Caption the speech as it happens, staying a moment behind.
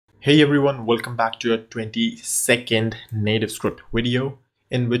Hey everyone, welcome back to a 20-second NativeScript video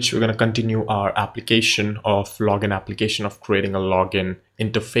in which we're going to continue our application of login application of creating a login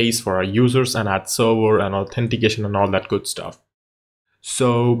interface for our users and add server and authentication and all that good stuff.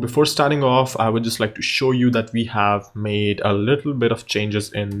 So before starting off, I would just like to show you that we have made a little bit of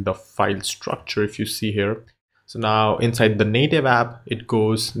changes in the file structure if you see here. So now inside the native app,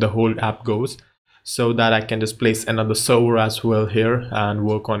 the whole app goes, so that I can just place another server as well here and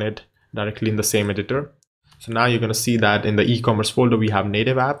work on it directly in the same editor. So now you're going to see that in the e-commerce folder we have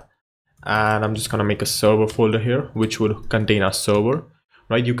native app, and I'm just going to make a server folder here which would contain our server,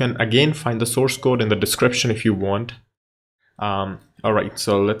 right? You can again find the source code in the description if you want. All right,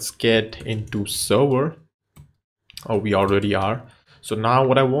 so let's get into server. Oh, we already are. So now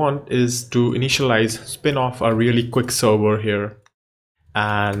what I want is to spin off a really quick server here.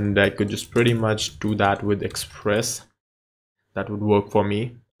 And I could just pretty much do that with Express. That would work for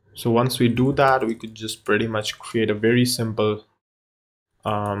me. So once we do that, we could just pretty much create a very simple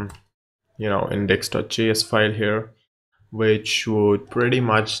index.js file here, which would pretty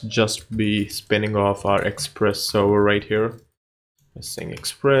much just be spinning off our Express server right here. I'm saying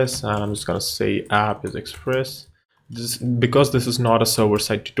Express, and I'm just gonna say app is Express. Because this is not a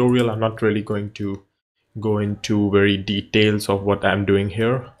server-side tutorial, I'm not really going to go into very details of what I'm doing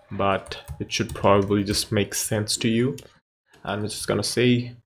here, but it should probably just make sense to you. And it's just gonna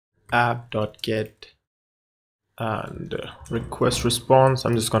say app.get and request response.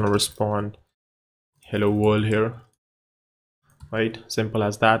 I'm just gonna respond hello world here, right? Simple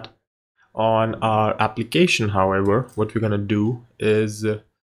as that. On our application, however, what we're gonna do is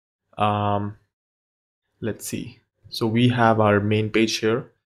let's see. So we have our main page here.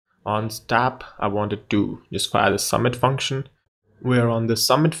 On tap, I wanted to just fire the submit function, where on the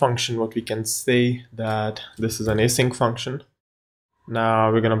submit function, what we can say that this is an async function.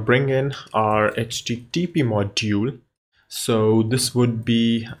 Now we're going to bring in our HTTP module. So this would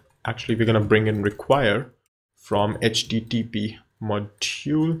be, actually we're going to bring in require from HTTP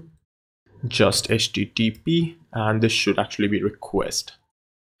module, just HTTP, and this should actually be request,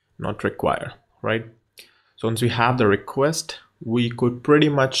 not require, right? So once we have the request, we could pretty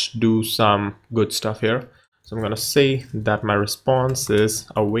much do some good stuff here. So I'm going to say that my response is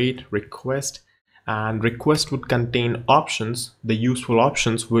await request, and request would contain options, the useful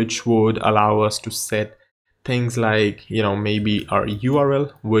options, which would allow us to set things like, maybe our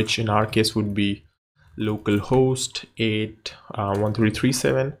URL, which in our case would be localhost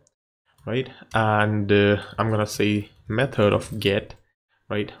 81337, right? And I'm going to say method of get,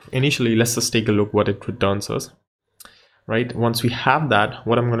 right? Initially, let's just take a look what it returns us. Right, once we have that,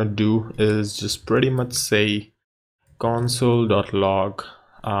 what I'm going to do is just pretty much say console.log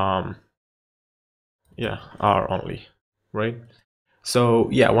r only, right? So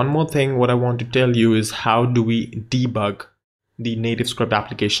yeah, one more thing what I want to tell you is how do we debug the NativeScript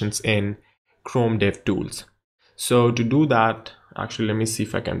applications in Chrome DevTools. So to do that, actually let me see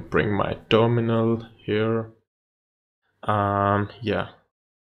if I can bring my terminal here. I'll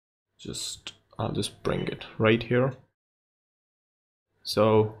just bring it right here.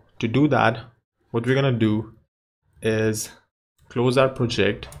 So to do that, what we're gonna do is close our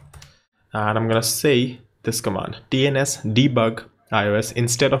project, and I'm gonna say this command tns debug iOS.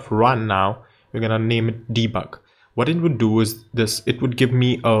 Instead of run now, we're gonna name it debug. What it would do is this, it would give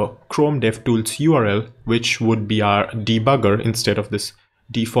me a Chrome DevTools URL, which would be our debugger instead of this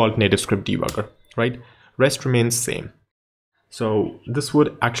default NativeScript debugger, right? Rest remains same. So this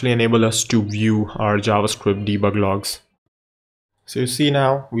would actually enable us to view our JavaScript debug logs. So you see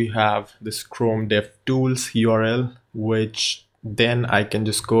now we have this Chrome DevTools URL, which then I can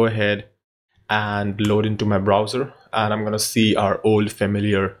just go ahead and load into my browser, and I'm going to see our old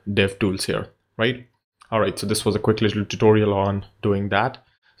familiar DevTools here, right? All right, so this was a quick little tutorial on doing that.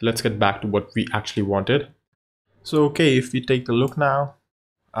 So let's get back to what we actually wanted. So okay, if we take a look now,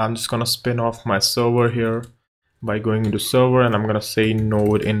 I'm just going to spin off my server here by going into server, and I'm going to say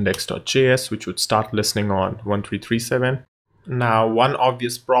node index.js, which would start listening on 1337. Now, one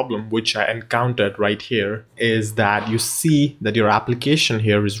obvious problem which I encountered right here is that you see that your application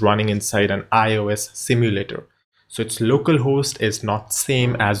here is running inside an iOS simulator. So its localhost is not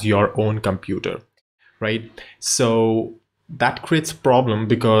same as your own computer, right? So that creates a problem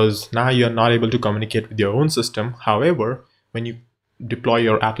because now you're not able to communicate with your own system. However, when you deploy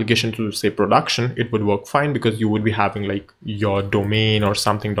your application to say production, it would work fine because you would be having like your domain or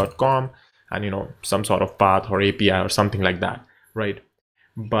something.com and some sort of path or API or something like that, right?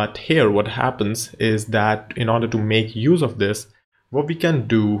 But here what happens is that in order to make use of this, what we can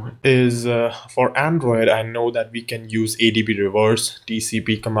do is for Android, I know that we can use adb reverse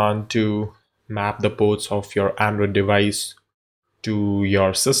TCP command to map the ports of your Android device to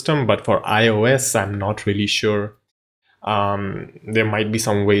your system, but for iOS, I'm not really sure. There might be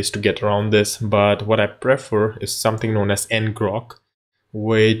some ways to get around this, but what I prefer is something known as ngrok,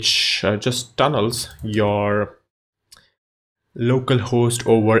 which just tunnels your local host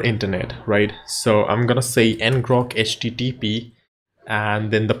over internet, right? So I'm gonna say ngrok http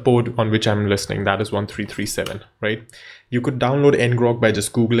and then the port on which I'm listening, that is 1337, right? You could download ngrok by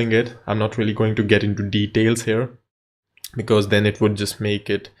just googling it. I'm not really going to get into details here because then it would just make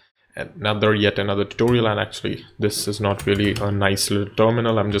it yet another tutorial, and actually this is not really a nice little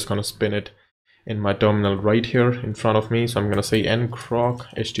terminal. I'm just gonna spin it in my terminal right here in front of me. So I'm gonna say ngrok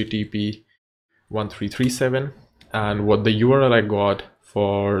http 1337, and what the URL I got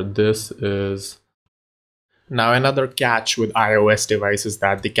for this is, now another catch with iOS devices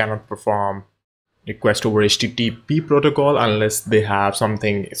that they cannot perform request over HTTP protocol unless they have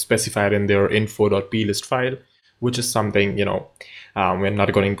something specified in their info.plist file, which is something, you know, we're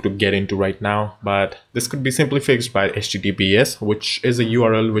not going to get into right now, but this could be simply fixed by HTTPS, which is a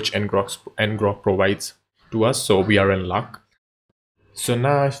URL which ngrok provides to us, so we are in luck. So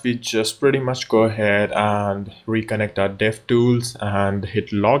now if we just pretty much go ahead and reconnect our DevTools and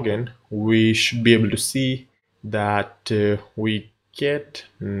hit login, we should be able to see that we get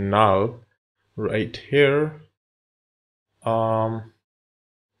null right here.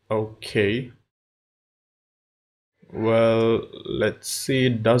 Okay. Well, let's see,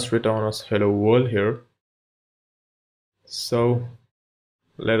 it does return us hello world here. So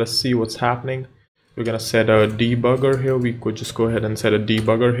let us see what's happening. We're gonna set a debugger here. We could just go ahead and set a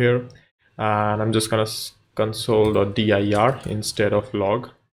debugger here, and I'm just gonna console.dir instead of log.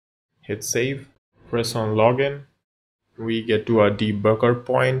 Hit save, press on login. We get to our debugger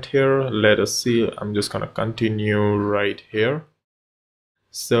point here. Let us see, I'm just gonna continue right here.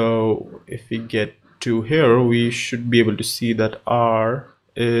 So if we get to here, we should be able to see that R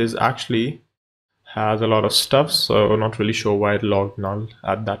is actually has a lot of stuff, so not really sure why it logged null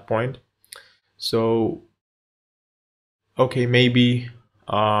at that point. So okay, maybe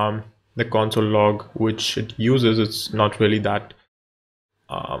the console log which it uses, it's not really that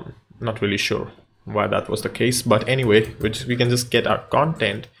not really sure why that was the case, but anyway, we can just get our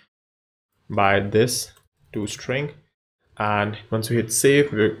content by this toString, and once we hit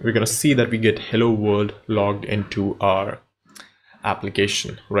save, we're gonna see that we get hello world logged into our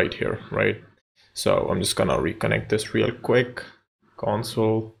application right here, right? So I'm just gonna reconnect this real quick.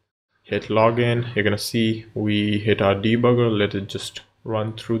 Console, hit login. You're gonna see we hit our debugger. Let it just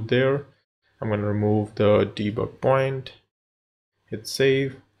run through there. I'm gonna remove the debug point, hit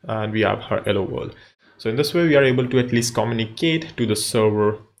save, and we have our hello world. So in this way, we are able to at least communicate to the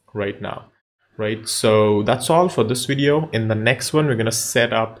server right now, right? So that's all for this video. In the next one, we're gonna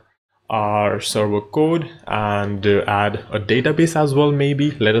set up our server code and add a database as well,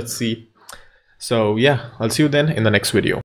 maybe. Let us see. So yeah, I'll see you then in the next video.